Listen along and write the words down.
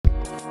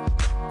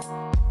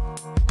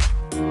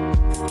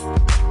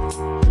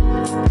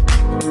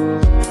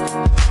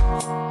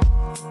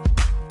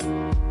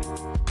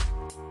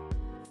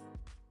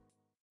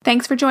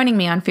Thanks for joining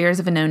me on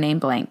Fears of a No-Name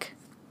Blank.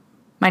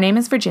 My name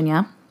is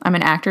Virginia. I'm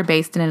an actor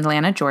based in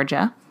Atlanta,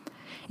 Georgia.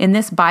 In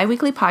this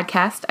bi-weekly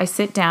podcast, I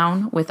sit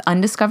down with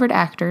undiscovered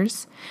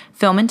actors,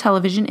 film and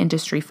television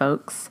industry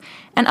folks,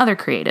 and other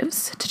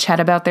creatives to chat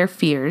about their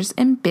fears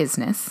in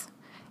business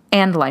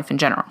and life in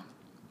general.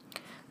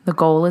 The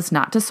goal is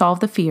not to solve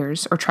the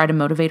fears or try to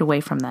motivate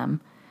away from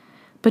them,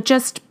 but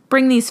just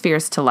bring these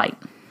fears to light.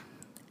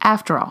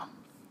 After all,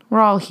 we're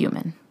all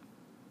human.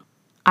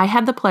 I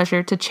had the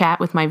pleasure to chat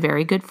with my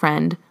very good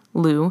friend,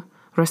 Lou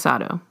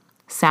Rosado,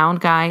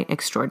 sound guy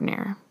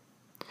extraordinaire.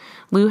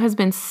 Lou has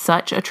been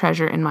such a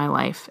treasure in my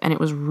life, and it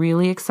was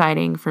really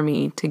exciting for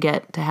me to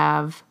get to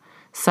have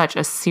such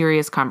a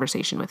serious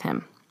conversation with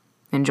him.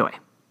 Enjoy.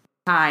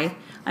 Hi,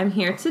 I'm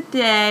here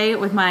today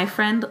with my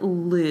friend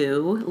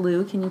Lou.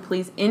 Lou, can you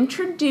please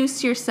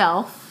introduce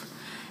yourself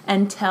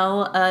and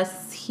tell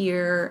us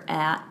here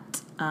at,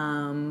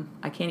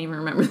 I can't even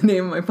remember the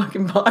name of my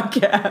fucking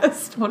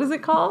podcast. What is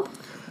it called?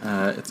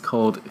 It's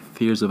called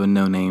Fears of a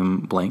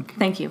No-Name Blank.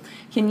 Thank you.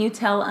 Can you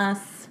tell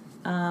us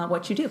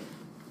what you do?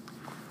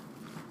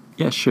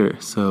 Yeah, sure.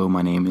 So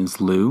my name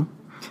is Lou.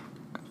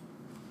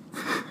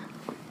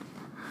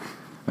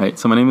 Right,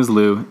 so my name is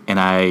Lou, and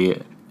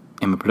I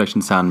am a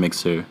production sound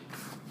mixer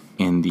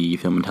in the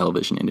film and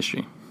television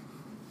industry.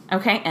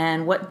 Okay,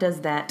 and what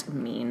does that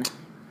mean?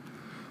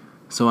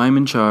 So I'm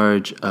in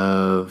charge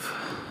of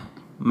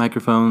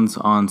microphones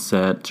on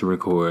set to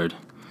record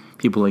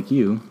people like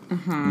you,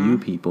 you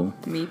people.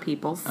 Me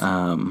peoples.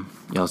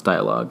 Y'all's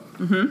dialogue,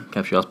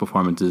 capture y'all's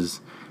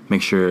performances,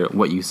 make sure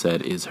what you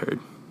said is heard.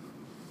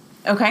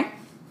 Okay,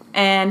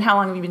 and how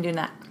long have you been doing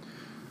that?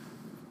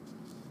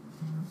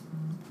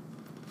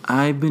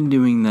 I've been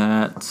doing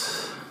that,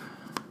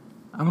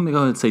 I'm going to go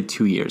ahead and say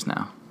 2 years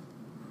now.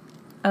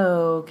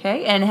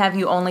 Okay, and have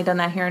you only done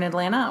that here in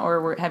Atlanta,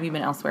 or have you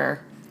been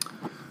elsewhere?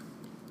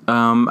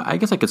 I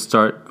guess I could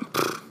start.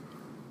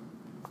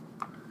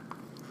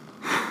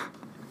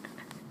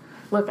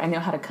 Look, I know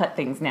how to cut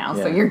things now,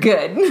 Yeah. so you're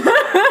good.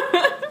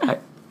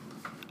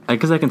 I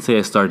guess I can say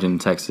I started in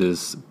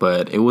Texas,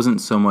 but it wasn't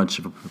so much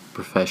of a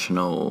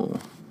professional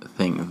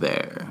thing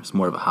there. It's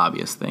more of a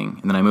hobbyist thing.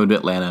 And then I moved to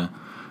Atlanta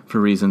for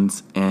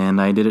reasons,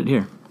 and I did it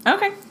here.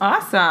 Okay,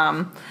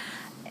 awesome.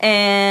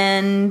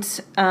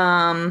 And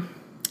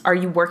are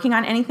you working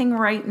on anything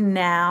right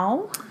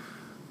now?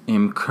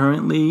 I'm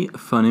currently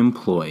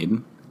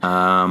unemployed,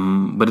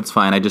 but it's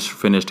fine. I just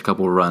finished a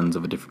couple runs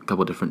of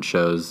couple different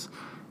shows,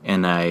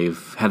 and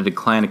I've had to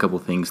decline a couple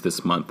things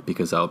this month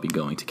because I'll be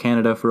going to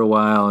Canada for a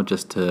while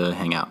just to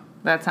hang out.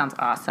 That sounds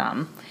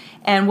awesome.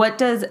 And what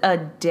does a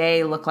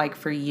day look like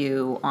for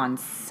you on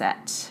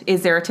set?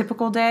 Is there a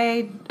typical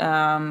day?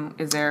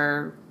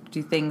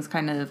 Do things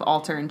kind of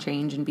alter and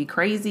change and be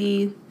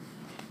crazy?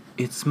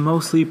 It's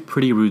mostly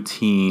pretty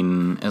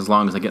routine as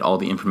long as I get all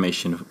the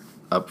information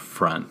up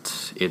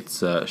front.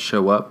 It's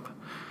show up,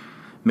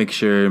 make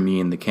sure me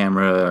and the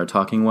camera are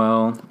talking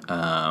well,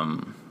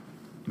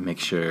 make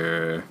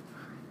sure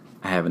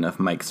I have enough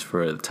mics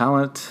for the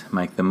talent,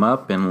 mic them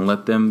up, and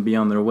let them be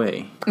on their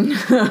way.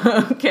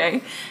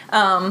 Okay.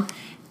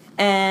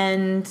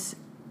 And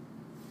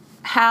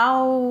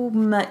how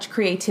much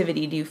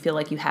creativity do you feel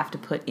like you have to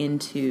put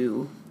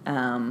into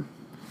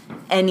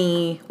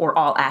any or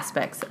all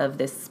aspects of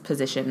this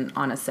position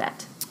on a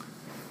set?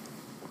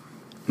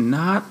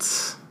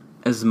 Not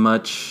as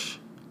much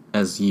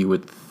as you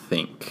would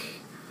think.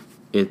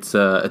 It's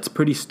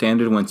pretty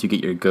standard once you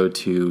get your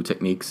go-to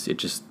techniques. You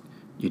just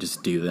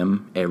do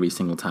them every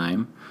single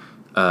time.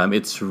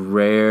 It's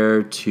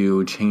rare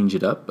to change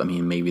it up. I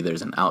mean, maybe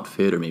there's an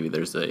outfit or maybe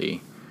there's a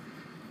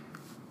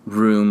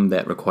room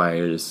that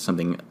requires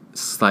something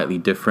slightly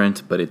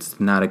different, but it's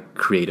not a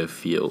creative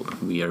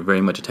field. We are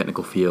very much a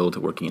technical field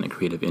working in a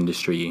creative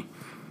industry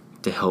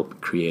to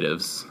help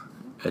creatives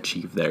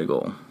achieve their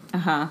goal.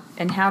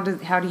 And how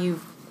do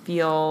you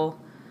feel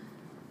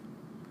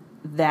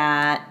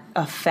that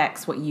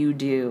affects what you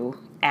do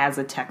as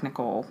a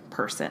technical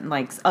person?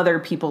 Like other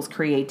people's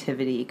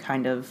creativity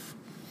kind of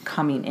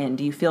coming in.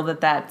 Do you feel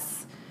that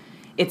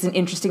it's an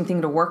interesting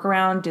thing to work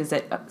around? Does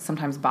it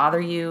sometimes bother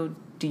you?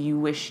 Do you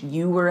wish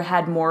you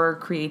had more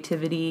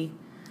creativity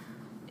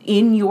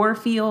in your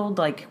field?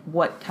 Like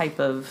what type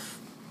of,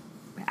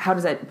 how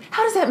does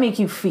that make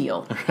you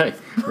feel? Right.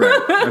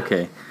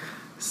 Okay.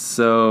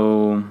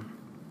 So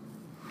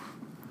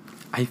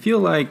I feel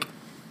like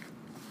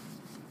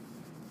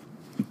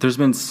there's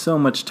been so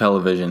much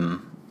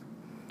television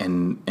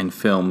and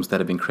films that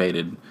have been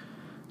created,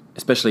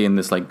 especially in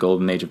this like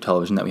golden age of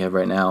television that we have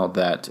right now,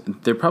 that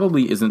there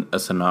probably isn't a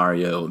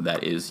scenario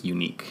that is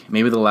unique.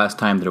 Maybe the last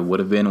time there would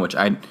have been, which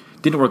I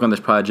didn't work on this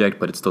project,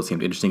 but it still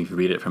seemed interesting if you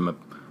read it from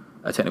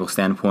a technical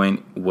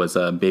standpoint, was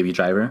Baby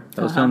Driver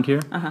that was filmed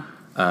here.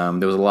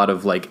 There was a lot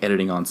of like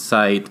editing on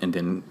site and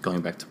then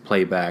going back to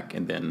playback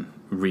and then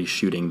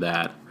reshooting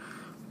that.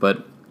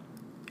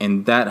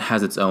 And that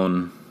has its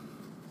own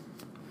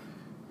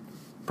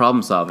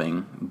problem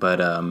solving. But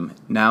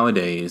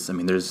nowadays, I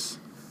mean, there's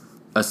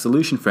a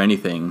solution for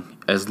anything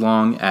as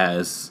long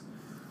as,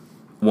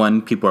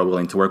 one, people are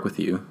willing to work with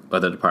you,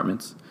 other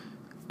departments,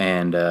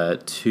 and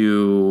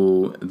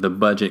two, the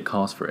budget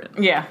calls for it.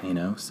 Yeah.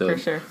 So for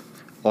sure.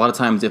 a lot of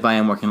times if I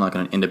am working like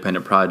on an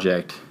independent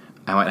project,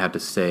 I might have to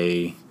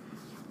say,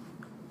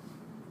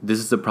 this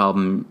is a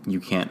problem you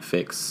can't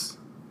fix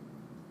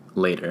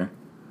later,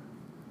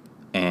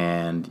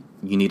 and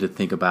you need to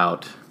think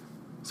about.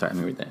 Sorry, let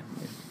me read that.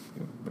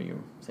 Will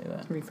you say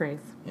that? Rephrase.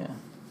 Yeah.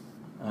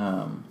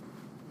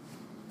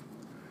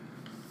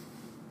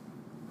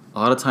 A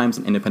lot of times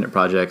in independent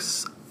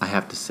projects, I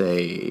have to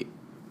say,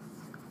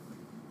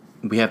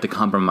 we have to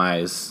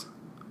compromise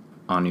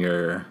on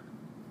your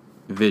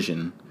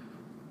vision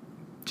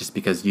just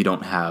because you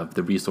don't have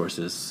the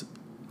resources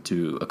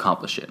to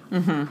accomplish it.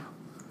 Mm-hmm.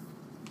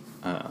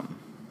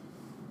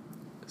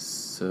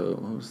 So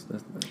what was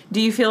that? Do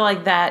you feel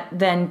like that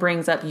then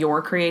brings up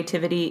your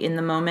creativity in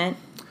the moment?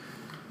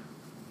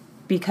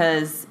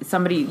 Because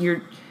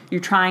you're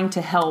trying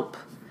to help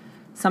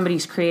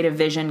somebody's creative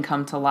vision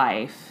come to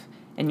life,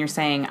 and you're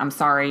saying, I'm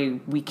sorry,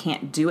 we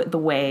can't do it the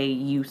way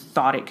you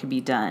thought it could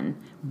be done,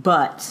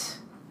 but...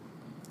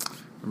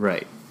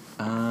 Right.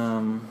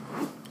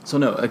 So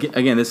no,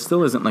 again, this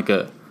still isn't like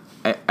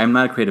I'm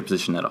not a creative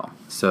position at all.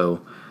 So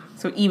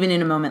even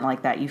in a moment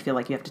like that, you feel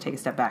like you have to take a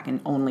step back and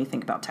only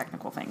think about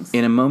technical things.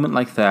 In a moment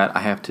like that, I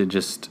have to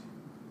just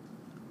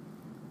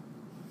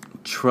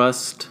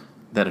trust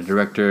that a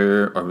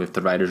director, or if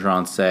the writers are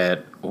on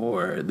set,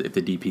 or if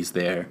the DP's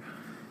there,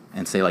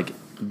 and say, like,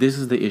 this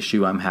is the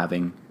issue I'm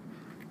having.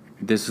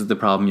 This is the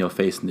problem you'll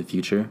face in the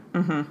future.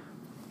 Mm-hmm.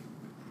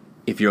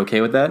 If you're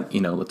okay with that,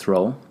 let's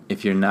roll.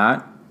 If you're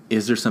not,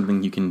 is there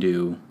something you can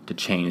do to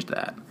change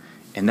that?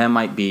 And that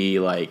might be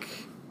like...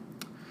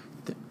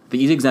 The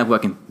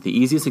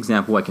easiest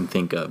example I can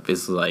think of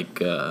is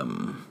like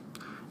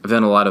I've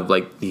done a lot of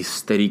like these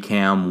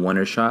Steadicam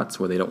one-er shots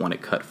where they don't want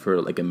it cut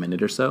for like a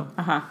minute or so.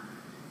 Uh-huh.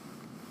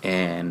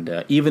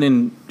 And even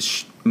in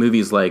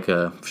movies like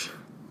Birdman,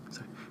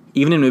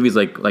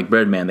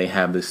 they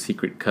have the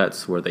secret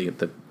cuts where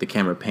the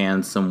camera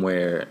pans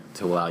somewhere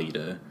to allow you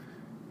to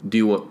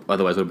do what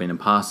otherwise would have been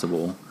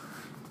impossible.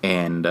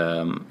 And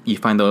you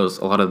find a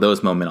lot of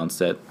those moments on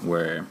set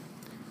where,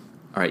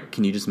 all right,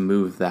 can you just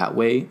move that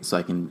way so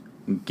I can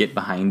get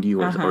behind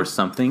you or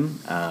something?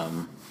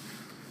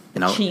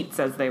 Cheats,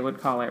 as they would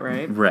call it,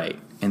 right? Right.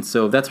 And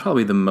so that's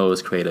probably the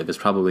most creative, is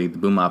probably the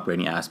boom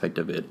operating aspect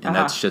of it. And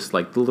that's just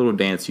like the little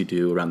dance you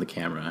do around the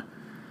camera.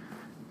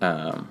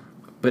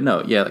 But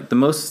no, yeah, like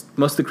most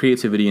of the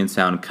creativity in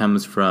sound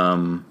comes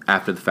from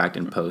after the fact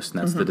in post,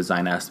 and that's the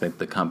design aspect,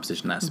 the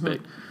composition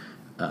aspect.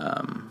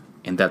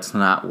 And that's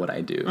not what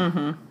I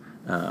do.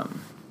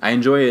 I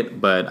enjoy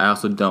it, but I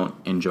also don't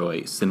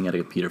enjoy sitting at a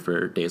computer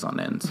for days on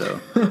end. So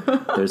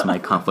there's my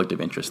conflict of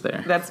interest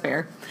there. That's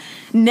fair.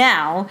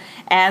 Now,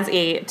 as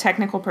a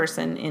technical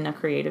person in a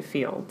creative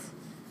field,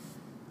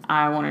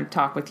 I want to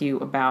talk with you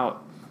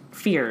about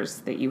fears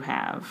that you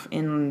have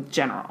in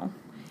general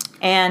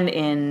and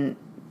in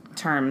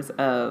terms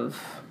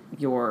of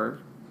your,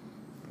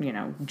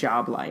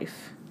 job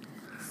life.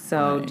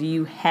 So Right. Do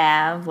you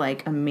have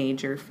like a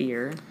major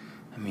fear?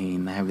 I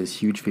mean, I have this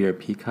huge fear of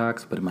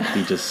peacocks, but it might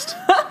be just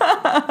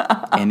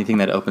anything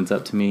that opens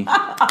up to me.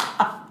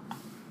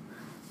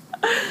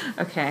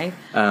 Okay.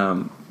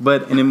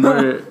 But in a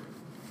more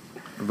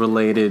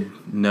related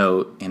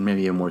note, and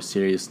maybe a more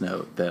serious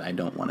note that I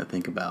don't want to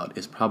think about,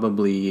 is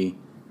probably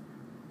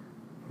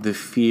the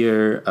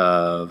fear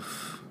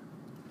of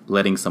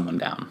letting someone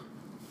down.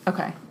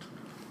 Okay.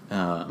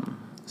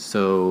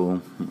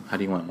 So how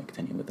do you want to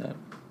continue with that?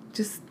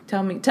 Just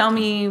tell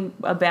me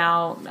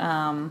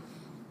about,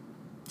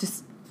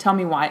 just tell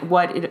me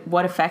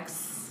what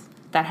effects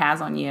that has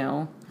on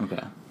you.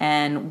 Okay.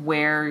 And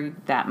where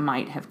that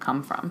might have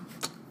come from.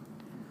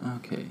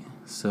 Okay.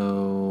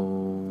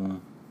 So,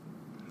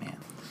 man.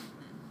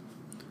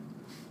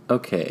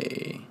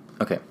 Okay.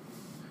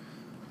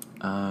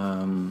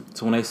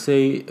 So when I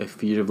say a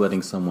fear of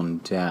letting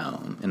someone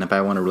down, and if I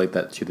want to relate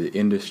that to the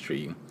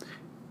industry,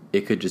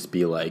 it could just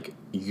be like,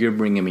 you're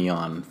bringing me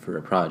on for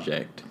a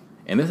project.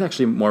 And this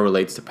actually more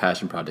relates to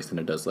passion projects than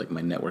it does like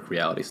my network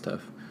reality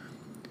stuff.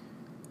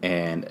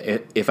 And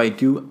if I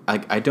do,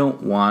 I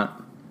don't want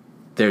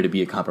there to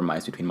be a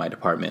compromise between my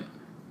department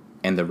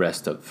and the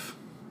rest of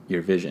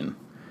your vision.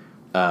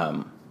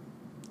 I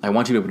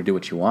want you to be able to do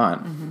what you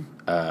want.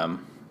 Mm-hmm.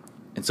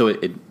 And so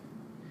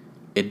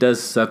it does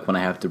suck when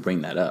I have to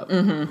bring that up.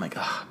 Mm-hmm. I'm like,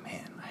 oh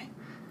man,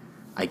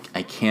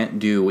 I can't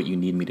do what you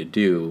need me to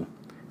do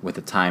with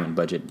the time and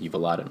budget you've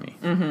allotted me.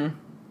 Mm-hmm.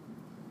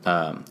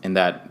 And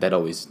that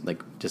always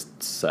like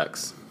just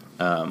sucks.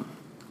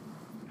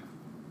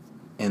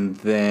 And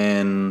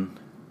then,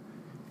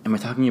 am I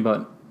talking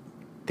about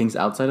things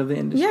outside of the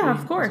industry? Yeah,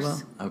 of course.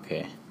 Well?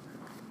 Okay.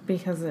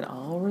 Because it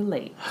all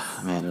relates.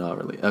 Man, it all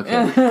relates.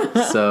 Okay.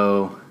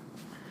 So,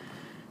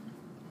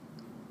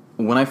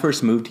 when I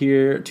first moved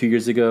here 2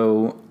 years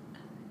ago,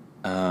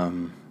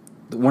 one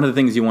of the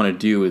things you want to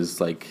do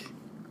is like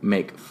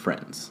make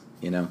friends,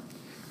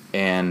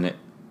 And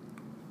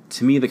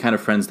to me, the kind of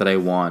friends that I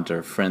want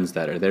are friends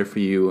that are there for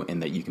you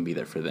and that you can be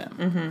there for them.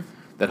 Mm-hmm.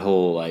 that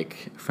whole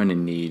like friend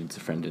in need, it's a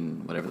friend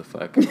in whatever the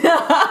fuck.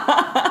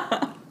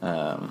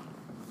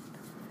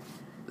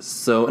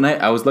 So, and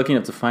I was lucky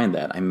enough to find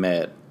that. I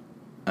met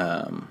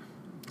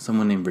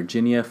someone named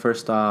Virginia,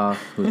 first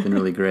off, who's been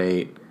really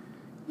great.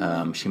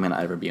 She might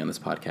not ever be on this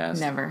podcast.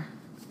 Never.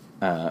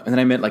 And then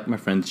I met, like, my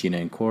friends Gina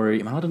and Corey.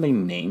 Am I allowed to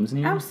name names in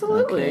here?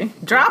 Absolutely. Okay.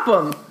 Drop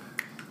them.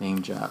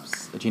 Name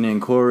drops. Gina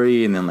and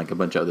Corey, and then, like, a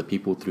bunch of other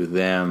people through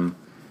them.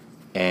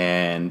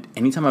 And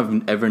anytime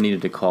I've ever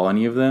needed to call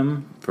any of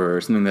them for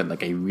something that,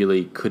 like, I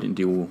really couldn't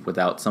do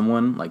without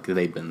someone, like,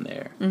 they've been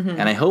there. Mm-hmm.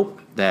 And I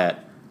hope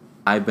that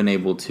I've been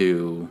able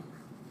to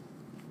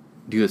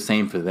do the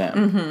same for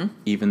them,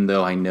 even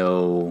though I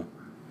know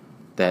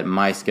that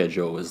my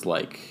schedule is,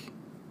 like,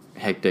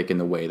 hectic in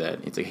the way that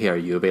it's like, hey, are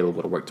you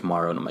available to work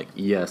tomorrow? And I'm like,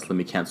 yes, let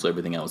me cancel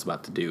everything I was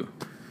about to do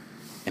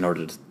in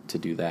order to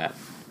do that.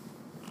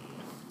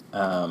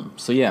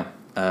 So, yeah,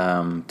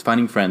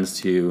 finding friends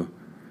to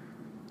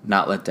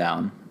not let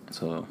down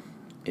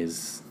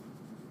is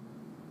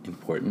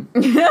important.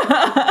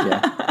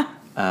 Yeah.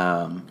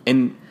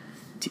 And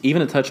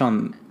even to touch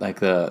on like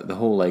the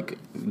whole like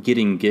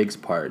getting gigs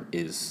part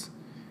is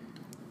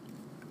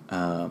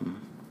to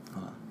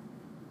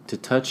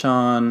touch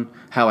on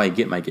how I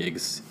get my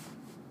gigs.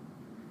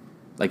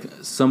 Like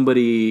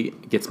somebody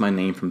gets my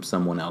name from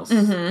someone else,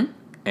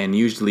 and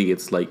usually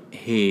it's like,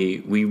 hey,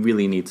 we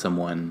really need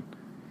someone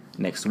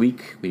next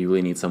week. We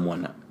really need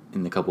someone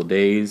in a couple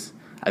days.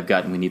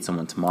 We need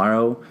someone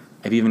tomorrow.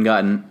 I've even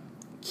gotten,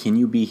 can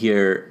you be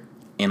here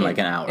in like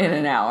an hour? In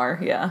an hour,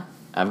 yeah.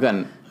 I've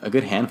gotten a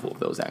good handful of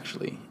those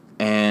actually,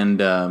 and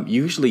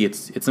usually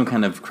it's some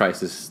kind of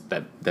crisis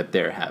that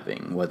they're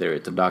having, whether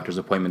it's a doctor's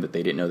appointment that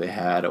they didn't know they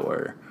had,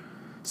 or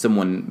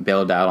someone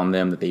bailed out on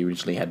them that they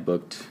originally had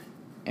booked,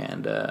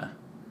 and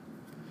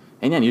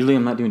yeah, usually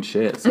I'm not doing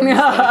shit. So I'm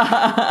just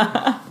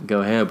like,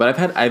 go ahead, but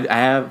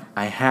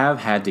I have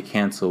had to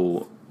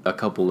cancel a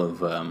couple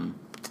of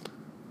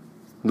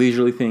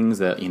leisurely things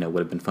that would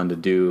have been fun to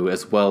do,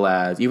 as well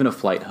as even a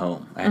flight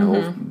home. I had a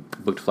whole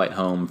booked flight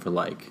home for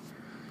like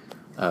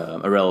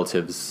a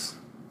relative's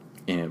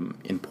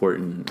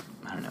important,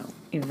 I don't know,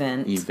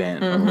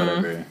 event or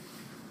whatever,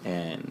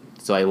 and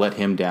so I let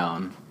him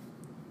down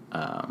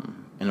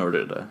in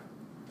order to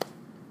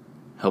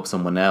help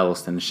someone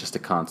else, and it's just a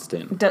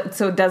constant.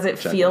 So does it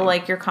juggling. feel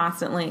like you're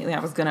constantly?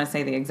 I was gonna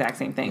say the exact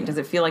same thing. Yeah. Does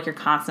it feel like you're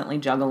constantly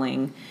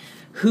juggling?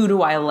 Who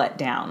do I let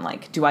down?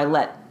 Like, do I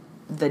let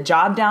the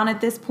job down at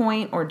this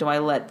point, or do I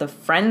let the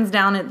friends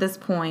down at this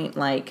point?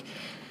 Like,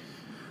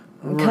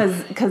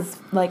 because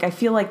like I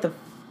feel like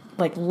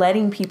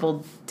letting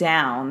people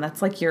down,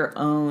 that's like your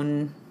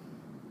own,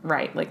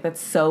 right? Like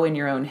that's so in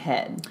your own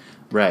head,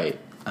 right?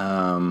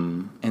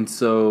 And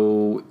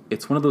so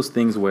it's one of those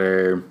things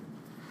where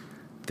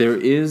there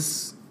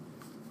is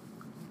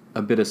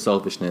a bit of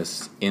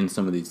selfishness in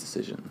some of these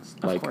decisions.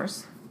 Of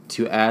course.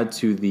 To add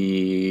to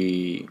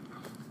the,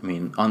 I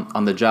mean,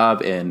 on the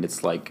job end,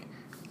 it's like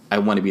I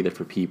want to be there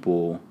for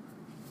people,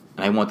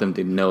 and I want them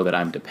to know that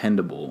I'm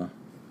dependable,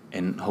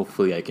 and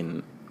hopefully I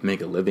can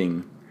make a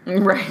living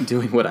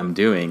doing what I'm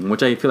doing,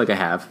 which I feel like I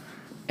have.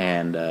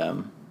 And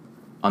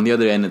on the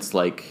other end, it's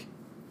like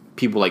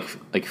people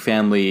like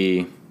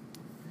family,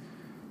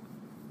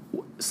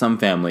 some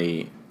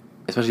family,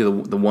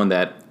 especially the one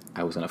that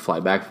I was going to fly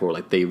back for,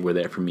 like they were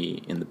there for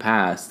me in the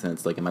past, and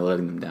it's like, am I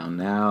letting them down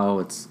now?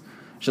 It's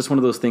just one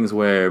of those things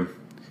where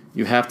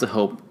you have to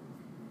hope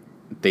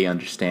they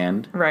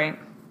understand. Right.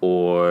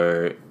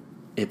 Or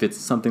if it's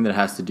something that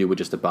has to do with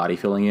just a body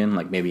filling in,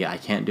 like maybe I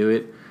can't do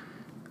it,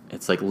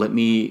 it's like, let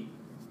me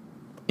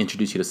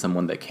introduce you to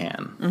someone that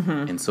can.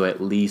 And so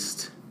at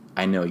least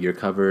I know you're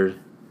covered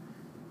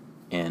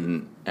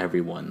and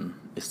everyone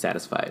is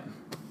satisfied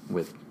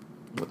with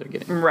what they're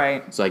getting.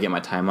 Right. So I get my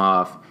time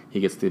off,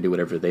 he gets to do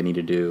whatever they need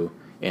to do,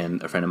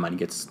 and a friend of mine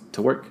gets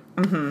to work.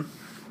 Yeah.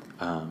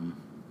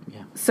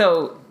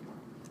 So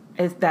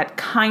is that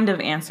kind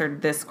of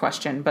answered this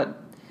question, but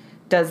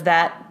does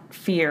that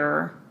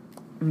fear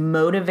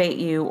motivate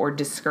you or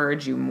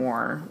discourage you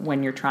more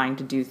when you're trying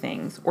to do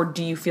things? Or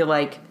do you feel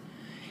like,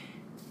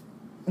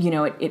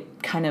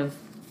 it kind of,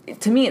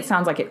 to me, it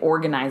sounds like it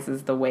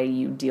organizes the way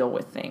you deal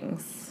with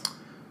things.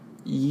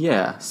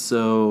 Yeah,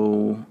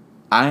 so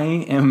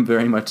I am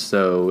very much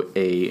so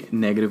a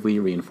negatively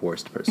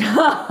reinforced person.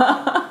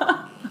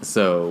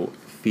 So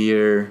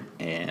fear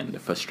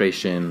and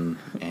frustration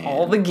and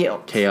all the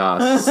guilt,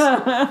 chaos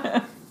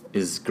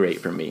is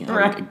great for me.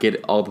 I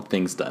get all the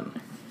things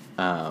done.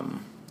 And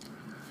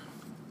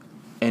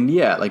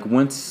yeah, like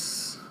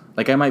once,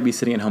 like I might be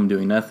sitting at home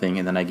doing nothing,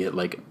 and then I get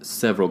like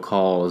several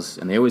calls,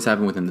 and they always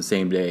happen within the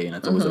same day, and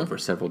it's always over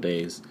several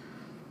days.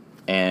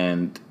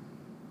 And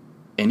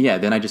yeah,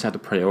 then I just have to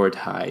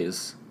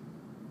prioritize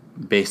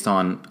based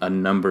on a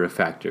number of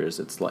factors.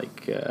 It's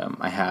like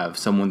I have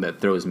someone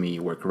that throws me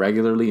work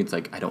regularly. It's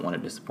like I don't want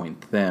to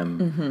disappoint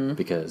them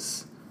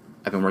because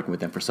I've been working with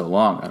them for so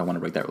long. I don't want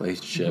to break that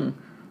relationship.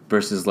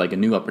 Versus like a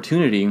new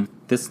opportunity.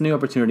 This new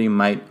opportunity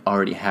might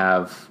already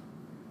have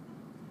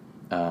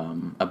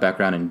a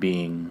background in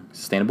being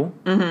sustainable,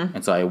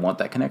 and so I want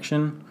that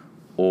connection.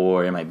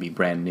 or it might be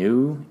brand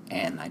new,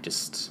 and they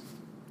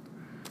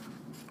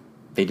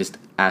just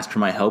asked for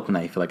my help, and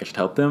I feel like I should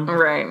help them.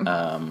 Right.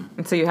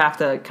 And so you have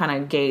to kind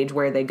of gauge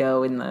where they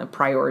go in the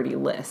priority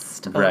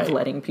list of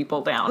letting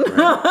people down.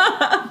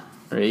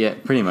 Right. Yeah,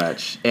 pretty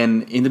much.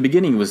 And in the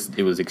beginning,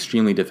 it was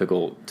extremely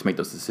difficult to make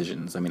those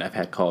decisions. I mean, I've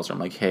had calls where I'm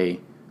like,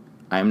 hey,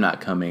 I'm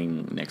not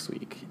coming next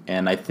week.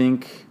 And I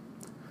think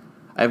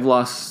I've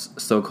lost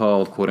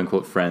so-called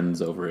quote-unquote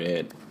friends over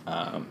it.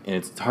 And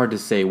it's hard to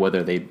say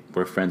whether they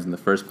were friends in the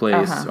first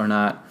place or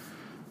not.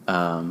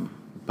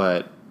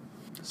 But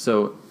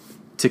so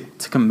to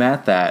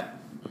combat that,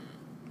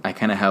 I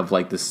kind of have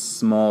like this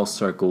small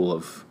circle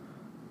of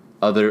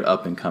other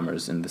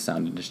up-and-comers in the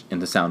sound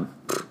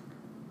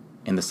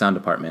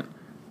department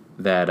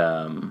that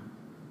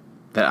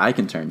I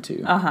can turn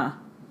to.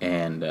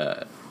 And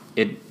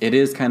it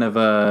is kind of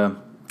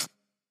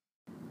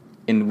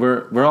and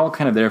we're all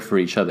kind of there for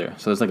each other.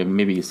 So there's like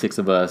maybe 6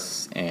 of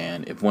us,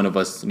 and if one of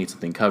us needs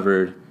something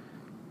covered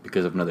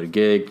because of another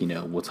gig,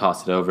 we'll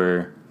toss it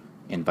over,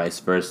 and vice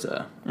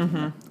versa.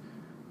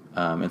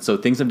 And so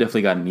things have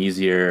definitely gotten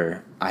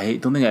easier. I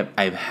don't think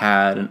I've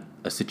had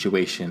a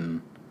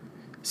situation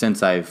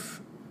since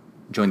I've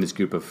joined this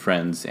group of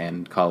friends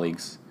and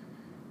colleagues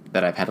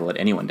that I've had to let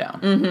anyone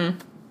down.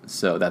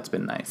 So that's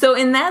been nice. So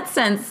in that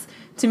sense,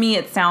 to me,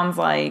 it sounds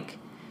like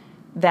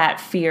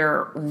that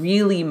fear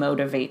really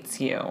motivates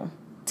you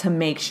to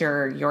make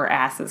sure your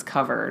ass is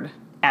covered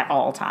at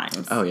all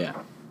times. Oh,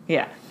 yeah.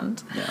 Yeah.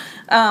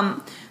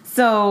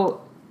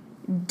 So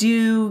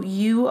do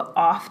you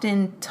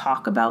often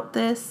talk about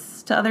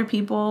this to other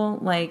people?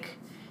 Like,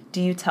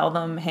 do you tell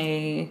them,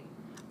 hey,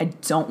 I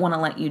don't want to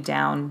let you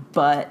down,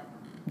 but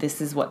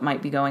this is what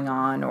might be going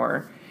on?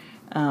 Or,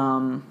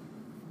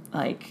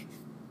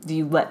 do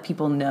you let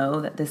people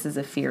know that this is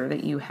a fear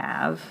that you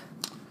have?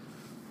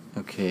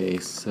 Okay,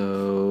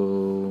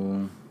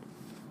 so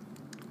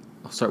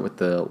I'll start with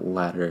the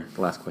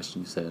last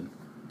question you said.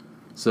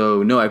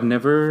 So, no, I've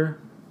never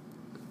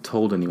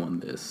told anyone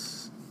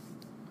this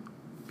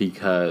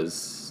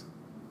because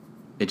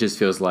it just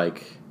feels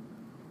like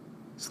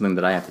something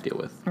that I have to deal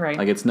with. Right.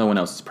 Like, it's no one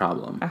else's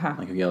problem.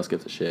 Like, who else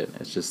gives a shit?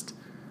 It's just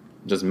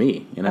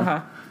me,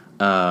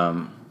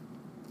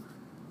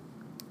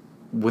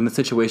 When the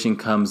situation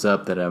comes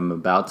up that I'm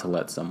about to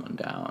let someone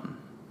down,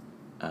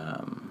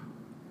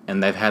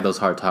 and I've had those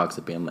hard talks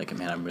of being like,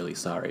 man, I'm really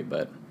sorry,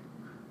 but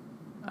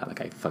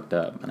I fucked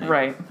up and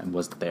I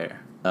wasn't there.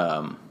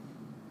 I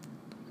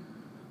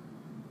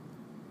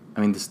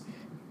mean,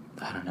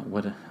 I don't know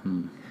what.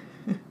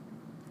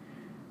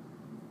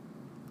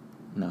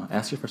 No,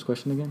 ask your first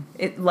question again.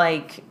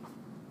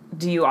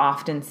 Do you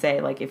often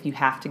say, like, if you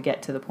have to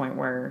get to the point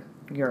where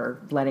you're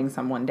letting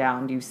someone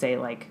down, do you say,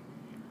 like,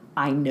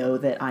 I know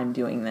that I'm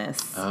doing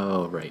this?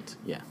 Oh, right.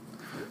 Yeah.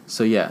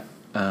 So, yeah,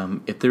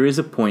 if there is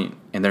a point,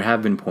 and there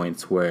have been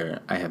points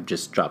where I have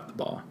just dropped the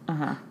ball,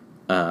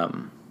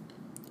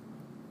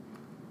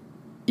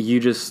 you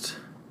just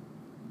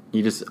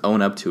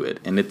own up to it.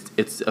 And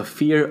it's a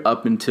fear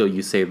up until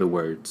you say the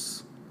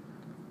words,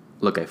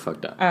 look, I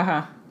fucked up.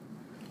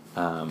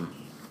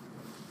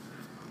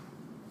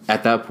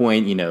 At that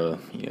point,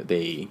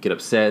 they get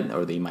upset,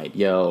 or they might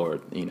yell, or,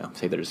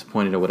 say they're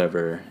disappointed or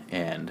whatever,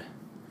 and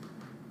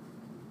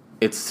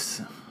it's,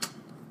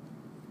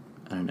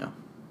 I don't know.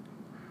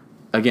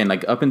 Again,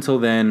 like, up until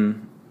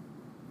then,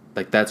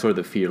 like, that's where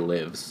the fear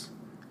lives.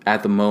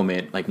 At the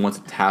moment, like, once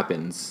it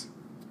happens,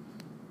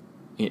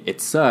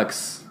 it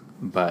sucks,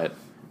 but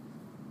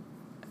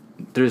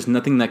there's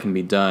nothing that can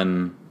be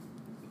done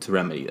to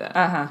remedy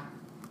that.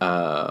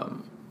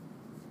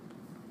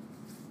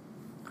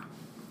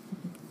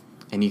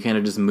 And you kind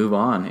of just move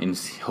on, and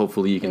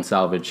hopefully you can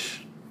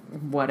salvage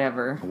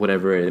whatever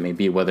it may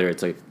be, whether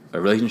it's like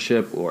a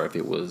relationship, or if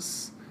it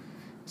was,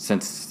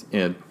 since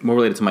more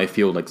related to my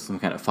field, like some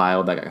kind of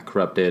file that got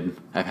corrupted.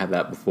 I've had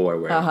that before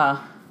where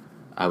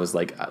I was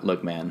like,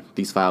 look, man,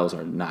 these files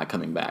are not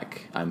coming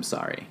back. I'm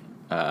sorry.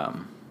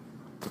 And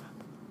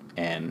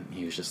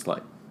he was just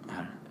like,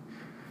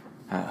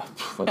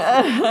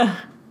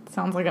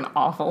 sounds like an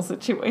awful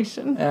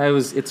situation.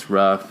 It's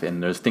rough,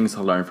 and there's things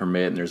to learn from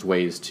it, and there's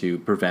ways to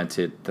prevent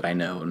it that I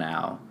know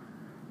now.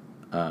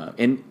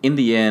 In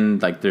the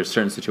end, like, there's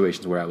certain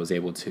situations where I was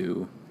able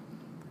to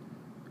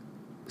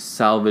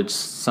salvage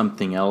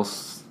something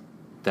else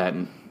that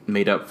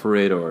made up for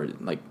it, or,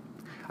 like,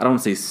 I don't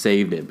want to say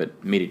saved it,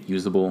 but made it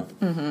usable.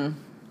 And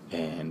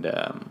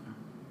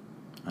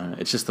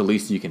it's just the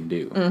least you can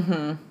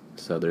do.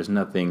 So there's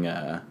nothing.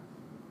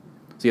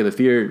 So yeah, the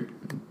fear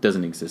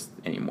doesn't exist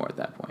anymore at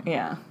that point.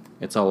 Yeah.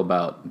 It's all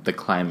about the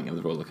climbing of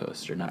the roller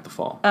coaster, not the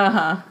fall.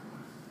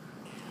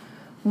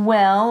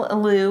 Well,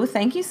 Lou,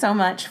 thank you so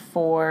much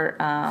for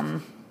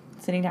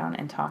sitting down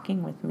and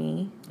talking with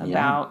me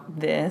about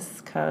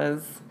this,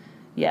 because,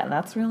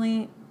 that's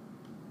really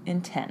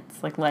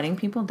intense. Like, letting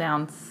people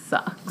down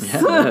sucks.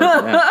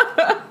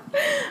 Yeah,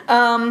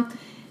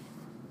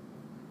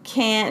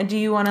 Do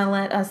you want to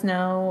let us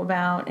know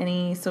about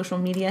any social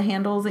media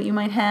handles that you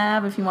might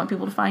have if you want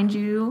people to find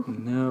you?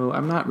 No,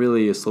 I'm not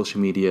really a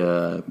social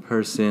media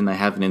person. I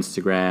have an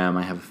Instagram,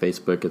 I have a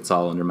Facebook, it's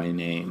all under my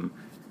name.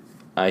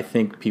 I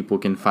think people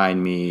can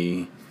find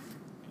me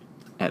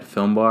at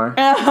Film Bar.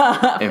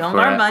 Film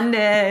Bar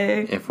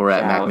Monday. If we're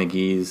at Mac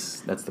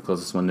McGee's, that's the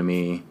closest one to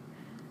me.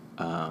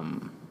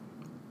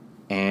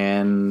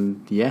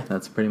 And yeah,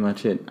 that's pretty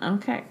much it.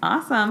 Okay,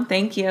 awesome.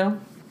 Thank you.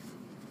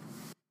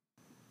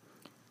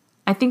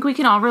 I think we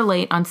can all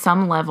relate on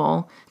some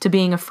level to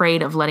being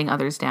afraid of letting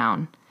others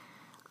down.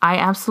 I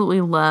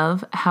absolutely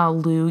love how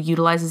Lou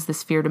utilizes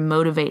this fear to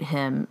motivate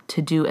him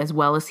to do as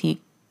well as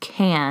he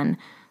can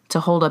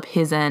to hold up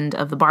his end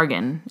of the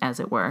bargain, as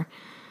it were.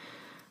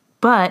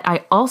 But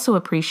I also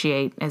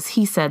appreciate, as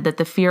he said, that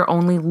the fear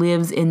only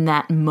lives in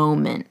that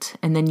moment,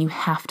 and then you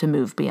have to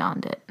move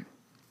beyond it.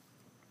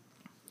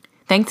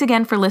 Thanks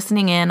again for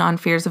listening in on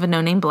Fears of a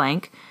No-Name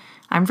Blank.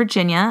 I'm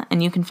Virginia,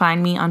 and you can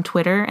find me on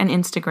Twitter and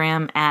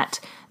Instagram at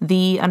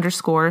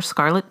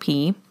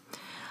 _ScarletP.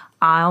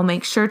 I'll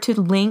make sure to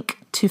link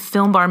to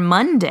Film Bar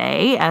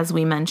Monday, as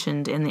we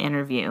mentioned in the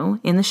interview,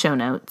 in the show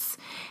notes.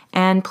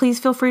 And please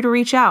feel free to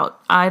reach out.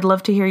 I'd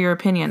love to hear your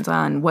opinions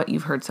on what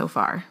you've heard so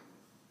far.